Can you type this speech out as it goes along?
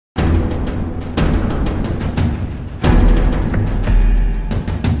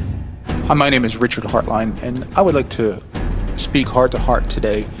My name is Richard Hartline, and I would like to speak heart to heart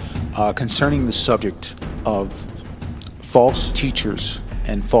today concerning the subject of false teachers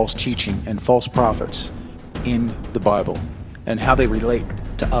and false teaching and false prophets in the Bible and how they relate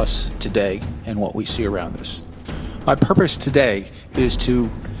to us today and what we see around us. My purpose today is to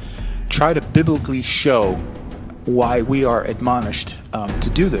try to biblically show why we are admonished to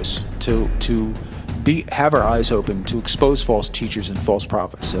do this, to have our eyes open, to expose false teachers and false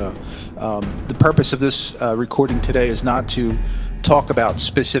prophets. The purpose of this recording today is not to talk about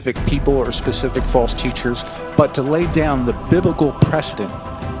specific people or specific false teachers, but to lay down the biblical precedent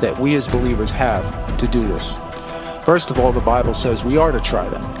that we as believers have to do this. First of all, the Bible says we are to try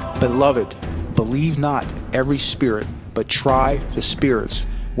them. Beloved, believe not every spirit, but try the spirits,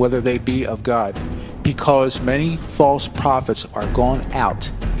 whether they be of God, because many false prophets are gone out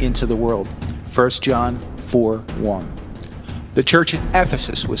into the world. 1 John 4:1. The church at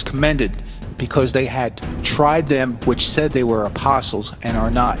Ephesus was commended because they had tried them which said they were apostles and are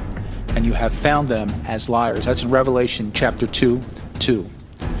not, and you have found them as liars. That's in Revelation chapter 2:2.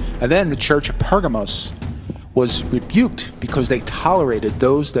 And then the church of Pergamos was rebuked because they tolerated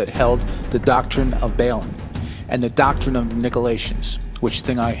those that held the doctrine of Balaam and the doctrine of Nicolaitans, which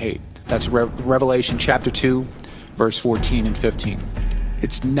thing I hate. That's Revelation chapter 2, verse 14 and 15.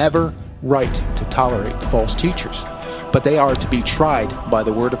 It's never right to tolerate false teachers, but they are to be tried by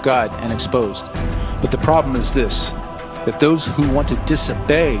the word of God and exposed. But the problem is this, that those who want to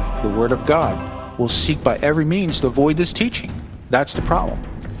disobey the word of God will seek by every means to avoid this teaching. That's the problem.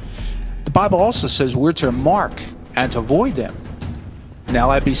 The Bible also says we're to mark and to avoid them.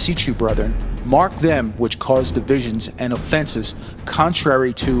 Now I beseech you, brethren, mark them which cause divisions and offenses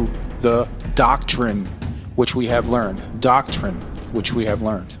contrary to the doctrine which we have learned. Doctrine which we have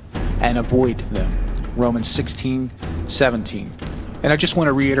learned. And avoid them. Romans 16:17. And I just want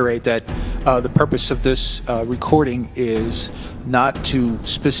to reiterate that the purpose of this recording is not to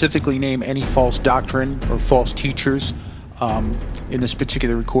specifically name any false doctrine or false teachers in this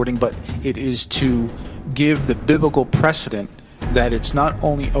particular recording, but it is to give the biblical precedent that it's not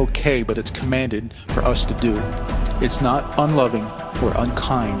only okay, but it's commanded for us to do. It's not unloving or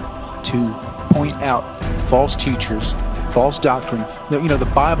unkind to point out false teachers, false doctrine. You know, the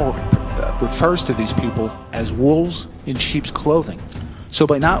Bible refers to these people as wolves in sheep's clothing. So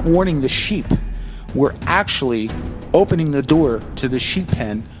by not warning the sheep, we're actually opening the door to the sheep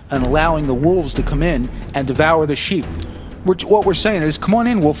pen and allowing the wolves to come in and devour the sheep. What we're saying is, come on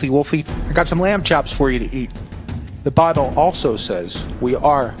in, wolfie, wolfie. I got some lamb chops for you to eat. The Bible also says we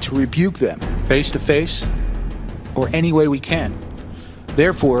are to rebuke them face to face or any way we can.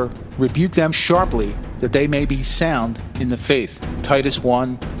 Therefore, rebuke them sharply, that they may be sound in the faith. Titus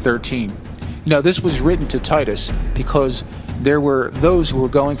 1:13. You know, this was written to Titus because there were those who were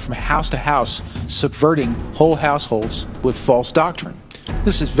going from house to house, subverting whole households with false doctrine.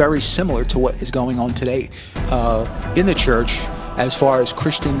 This is very similar to what is going on today in the church as far as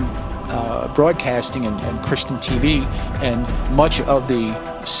Christian broadcasting and Christian TV and much of the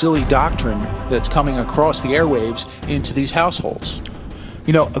silly doctrine that's coming across the airwaves into these households.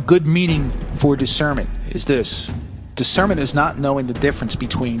 You know, a good meaning for discernment is this. Discernment is not knowing the difference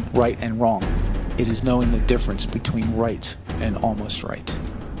between right and wrong. It is knowing the difference between right and almost right.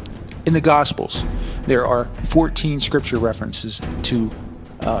 In the Gospels, there are 14 scripture references to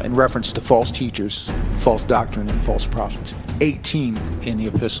in reference to false teachers, false doctrine, and false prophets. 18 in the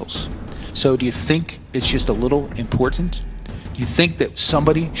epistles. So do you think it's just a little important? Do you think that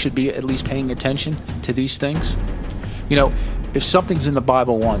somebody should be at least paying attention to these things? You know, if something's in the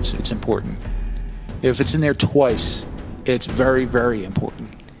Bible once, it's important. If it's in there twice, it's very, very important.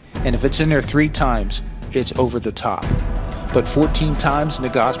 And if it's in there 3 times, it's over the top. But 14 times in the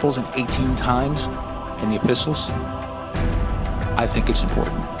Gospels and 18 times in the epistles, I think it's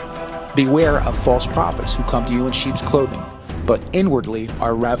important. Beware of false prophets who come to you in sheep's clothing, but inwardly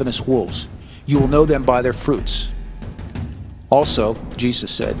are ravenous wolves. You will know them by their fruits. Also,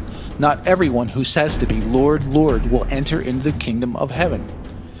 Jesus said, not everyone who says to me, Lord, Lord, will enter into the kingdom of heaven,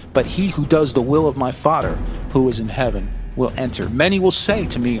 but he who does the will of my Father who is in heaven will enter. Many will say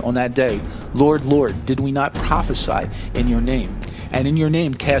to me on that day, Lord, Lord, did we not prophesy in your name? And in your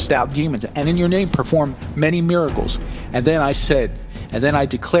name cast out demons, and in your name perform many miracles. And then I said, and then I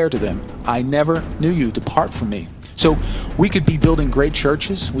declared to them, I never knew you, depart from me. So we could be building great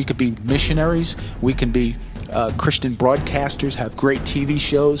churches, we could be missionaries, we can be Christian broadcasters, have great TV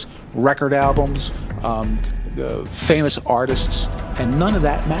shows, record albums, famous artists, and none of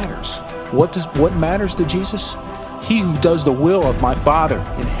that matters. What matters to Jesus? He who does the will of my Father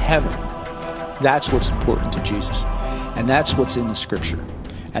in heaven. That's what's important to Jesus. And that's what's in the scripture.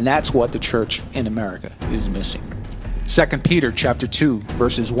 And that's what the church in America is missing. 2 Peter chapter 2,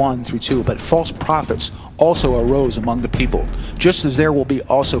 verses 1 through 2. But false prophets also arose among the people, just as there will be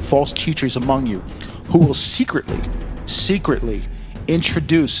also false teachers among you, who will secretly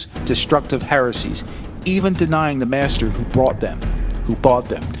introduce destructive heresies, even denying the master who bought them,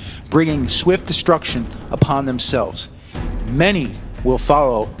 bringing swift destruction upon themselves. Many will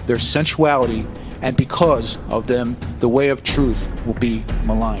follow their sensuality, and because of them the way of truth will be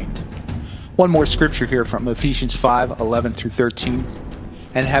maligned. One more scripture here from Ephesians 5:11 through 13.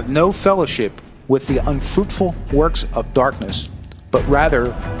 And have no fellowship with the unfruitful works of darkness, but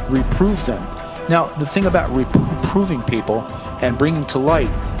rather reprove them. Now, the thing about reproving people and bringing to light,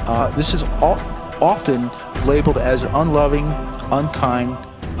 this is often labeled as unloving, unkind.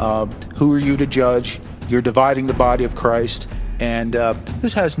 Who are you to judge? You're dividing the body of Christ. And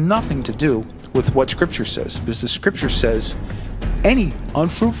this has nothing to do with what Scripture says, because the Scripture says any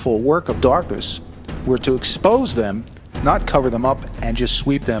unfruitful work of darkness, we're to expose them, not cover them up and just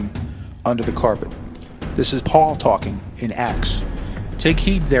sweep them under the carpet. This is Paul talking in Acts. Take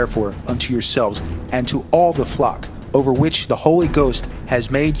heed therefore unto yourselves and to all the flock, over which the Holy Ghost has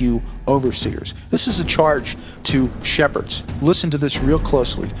made you overseers. This is a charge to shepherds. Listen to this real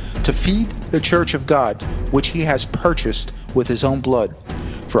closely. To feed the church of God, which he has purchased with his own blood.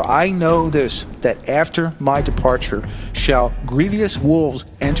 For I know this, that after my departure shall grievous wolves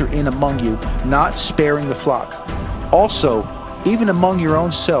enter in among you, not sparing the flock. Also, even among your own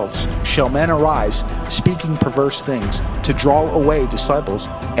selves shall men arise, speaking perverse things, to draw away disciples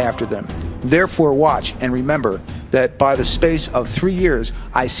after them. Therefore watch, and remember that by the space of 3 years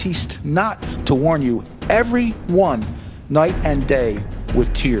I ceased not to warn you, every one, night and day,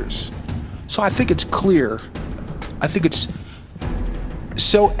 with tears. So I think it's clear, I think it's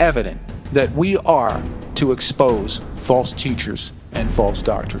so evident that we are to expose false teachers and false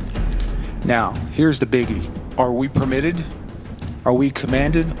doctrine. Now, here's the biggie. Are we permitted? Are we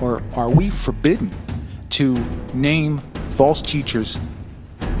commanded? Or are we forbidden to name false teachers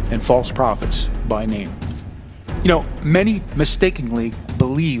and false prophets by name? You know, many mistakenly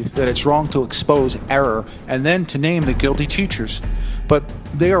believe that it's wrong to expose error and then to name the guilty teachers, but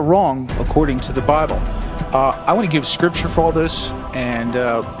they are wrong according to the Bible. I want to give scripture for all this, and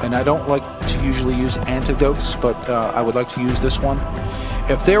I don't like to usually use antidotes, but I would like to use this one.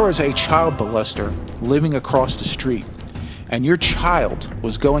 If there was a child molester living across the street, and your child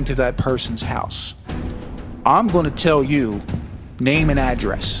was going to that person's house, I'm going to tell you name and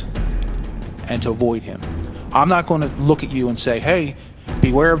address and to avoid him. I'm not going to look at you and say, hey,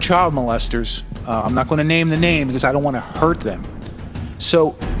 beware of child molesters. I'm not going to name the name because I don't want to hurt them.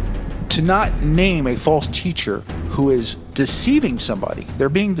 So to not name a false teacher who is deceiving somebody, they're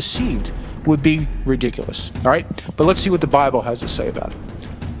being deceived, would be ridiculous. All right? But let's see what the Bible has to say about it.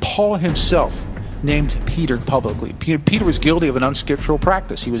 Paul himself named Peter publicly. Peter was guilty of an unscriptural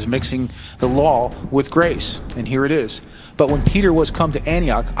practice. He was mixing the law with grace, and here it is. But when Peter was come to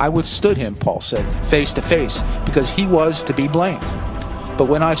Antioch, I withstood him, Paul said, face to face, because he was to be blamed. But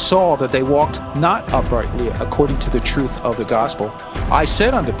when I saw that they walked not uprightly according to the truth of the gospel, I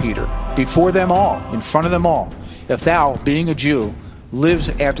said unto Peter, before them all, in front of them all, if thou, being a Jew, lives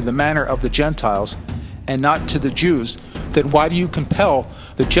after the manner of the Gentiles, and not to the Jews, then why do you compel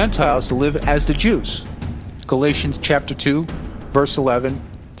the Gentiles to live as the Jews? Galatians chapter 2, verse 11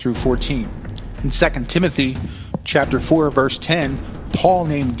 through 14. In 2 Timothy chapter 4, verse 10, Paul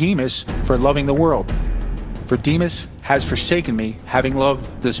named Demas for loving the world. For Demas has forsaken me, having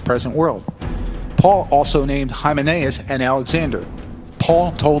loved this present world. Paul also named Hymenaeus and Alexander.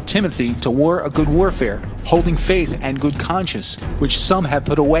 Paul told Timothy to war a good warfare, holding faith and good conscience, which some have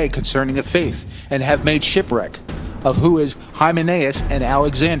put away concerning the faith, and have made shipwreck. Of who is Hymenaeus and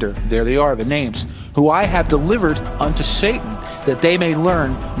Alexander, there they are, the names, who I have delivered unto Satan, that they may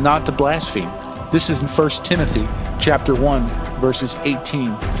learn not to blaspheme. This is in 1 Timothy chapter 1, verses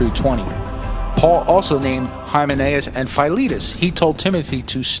 18 through 20. Paul also named Hymenaeus and Philetus. He told Timothy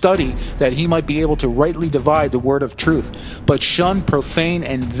to study that he might be able to rightly divide the word of truth, but shun profane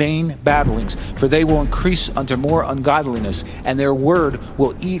and vain babblings, for they will increase unto more ungodliness, and their word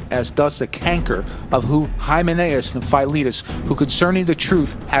will eat as does the canker, of who Hymenaeus and Philetus, who concerning the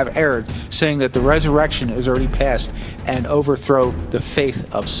truth have erred, saying that the resurrection is already past, and overthrow the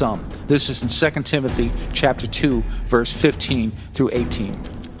faith of some. This is in 2 Timothy chapter 2, verse 15 through 18.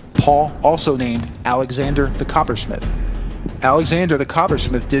 Paul also named Alexander the coppersmith. Alexander the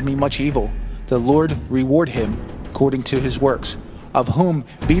coppersmith did me much evil. The Lord reward him according to his works, of whom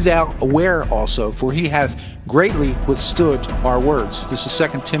be thou aware also, for he hath greatly withstood our words. This is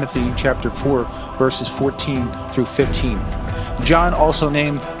 2 Timothy chapter 4, verses 14 through 15. John also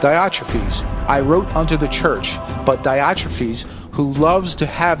named Diotrephes, I wrote unto the church, but Diotrephes, who loves to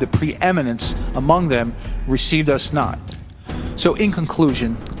have the preeminence among them, received us not. So in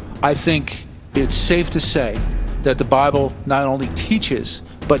conclusion, I think it's safe to say that the Bible not only teaches,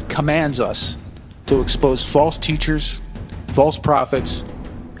 but commands us to expose false teachers, false prophets,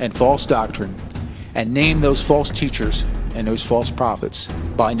 and false doctrine, and name those false teachers and those false prophets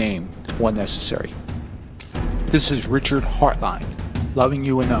by name when necessary. This is Richard Hartline, loving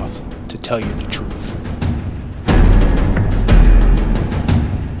you enough to tell you the truth.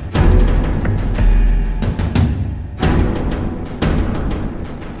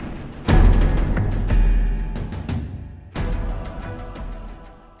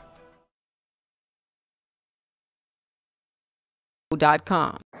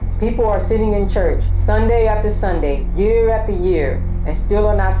 People are sitting in church Sunday after Sunday, year after year, and still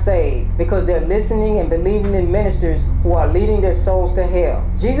are not saved because they're listening and believing in ministers who are leading their souls to hell.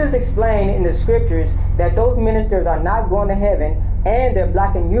 Jesus explained in the scriptures that those ministers are not going to heaven and they're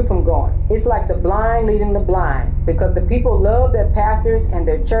blocking you from going. It's like the blind leading the blind, because the people love their pastors and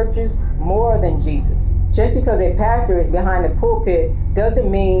their churches more than Jesus. Just because a pastor is behind the pulpit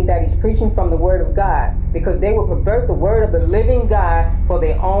doesn't mean that he's preaching from the Word of God, because they will pervert the Word of the living God for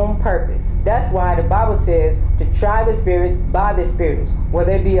their own purpose. That's why the Bible says to try the spirits by the spirits,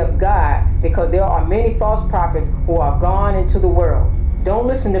 whether they be of God, because there are many false prophets who are gone into the world. Don't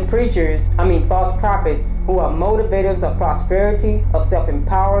listen to false prophets who are motivators of prosperity, of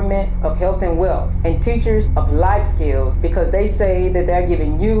self-empowerment, of health and wealth, and teachers of life skills, because they say that they're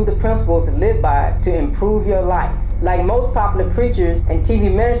giving you the principles to live by to improve your life. Like most popular preachers and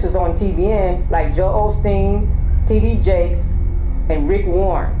TV ministers on TVN, like Joel Osteen, T.D. Jakes, and Rick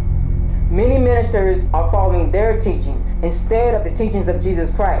Warren. Many ministers are following their teachings instead of the teachings of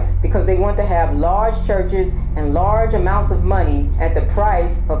Jesus Christ, because they want to have large churches and large amounts of money at the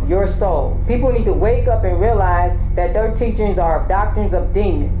price of your soul. People need to wake up and realize that their teachings are doctrines of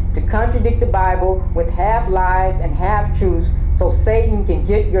demons, to contradict the Bible with half lies and half truths so Satan can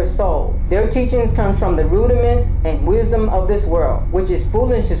get your soul. Their teachings come from the rudiments and wisdom of this world, which is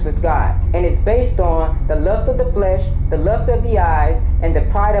foolishness with God, and is based on the lust of the flesh, the lust of the eyes, and the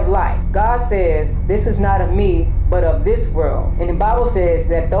pride of life. God says, this is not of me, but of this world. And the Bible says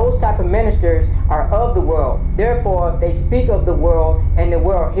that those type of ministers are of the world. Therefore, they speak of the world, and the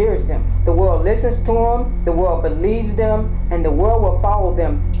world hears them. The world listens to them, the world believes them, and the world will follow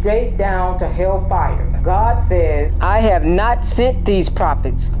them straight down to hellfire. God says, I have not sent these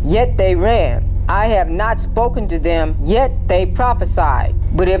prophets, yet they ran. I have not spoken to them, yet they prophesied.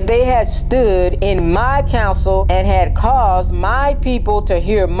 But if they had stood in my counsel and had caused my people to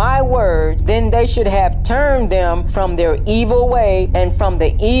hear my words, then they should have turned them from their evil way and from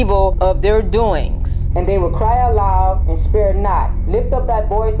the evil of their doings. And they will cry aloud and spare not. Lift up thy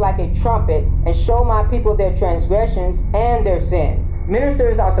voice like a trumpet and show my people their transgressions and their sins.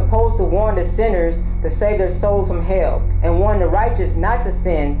 Ministers are supposed to warn the sinners to save their souls from hell, and warn the righteous not to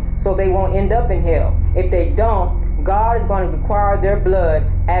sin so they won't end up in hell. If they don't, God is going to require their blood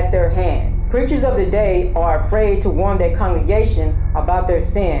at their hands. Preachers of the day are afraid to warn their congregation about their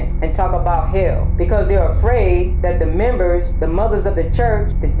sin and talk about hell, because they're afraid that the members, the mothers of the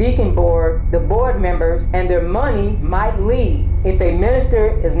church, the deacon board, the board members, and their money might leave. If a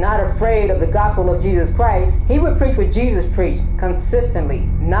minister is not afraid of the gospel of Jesus Christ, he would preach what Jesus preached consistently,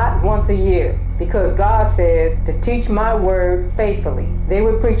 not once a year, because God says to teach my word faithfully. They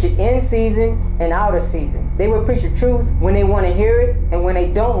would preach it in season and out of season. They would preach the truth when they want to hear it and when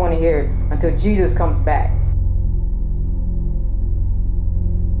they don't want to hear it, until Jesus comes back.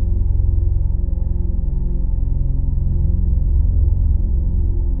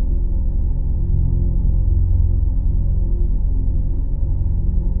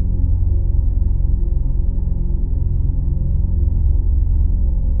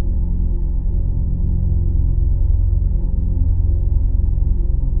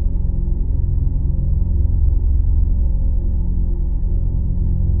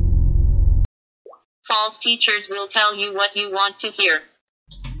 False teachers will tell you what you want to hear.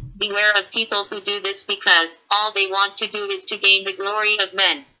 Beware of people who do this, because all they want to do is to gain the glory of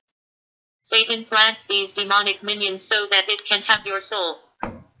men. Satan plants these demonic minions so that it can have your soul.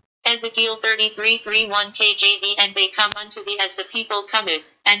 Ezekiel 33:3-1 KJV, and they come unto thee as the people cometh,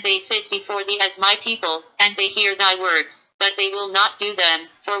 and they sit before thee as my people, and they hear thy words, but they will not do them,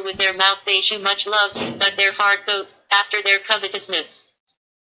 for with their mouth they shew much love, but their heart goeth after their covetousness.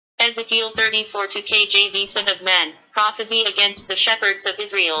 Ezekiel 34:2 KJV, Son of man, prophesy against the shepherds of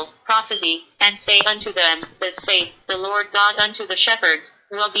Israel, prophesy, and say unto them, Thus saith the Lord God unto the shepherds,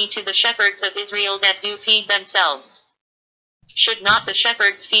 woe be to the shepherds of Israel that do feed themselves. Should not the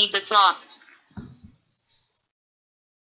shepherds feed the flocks?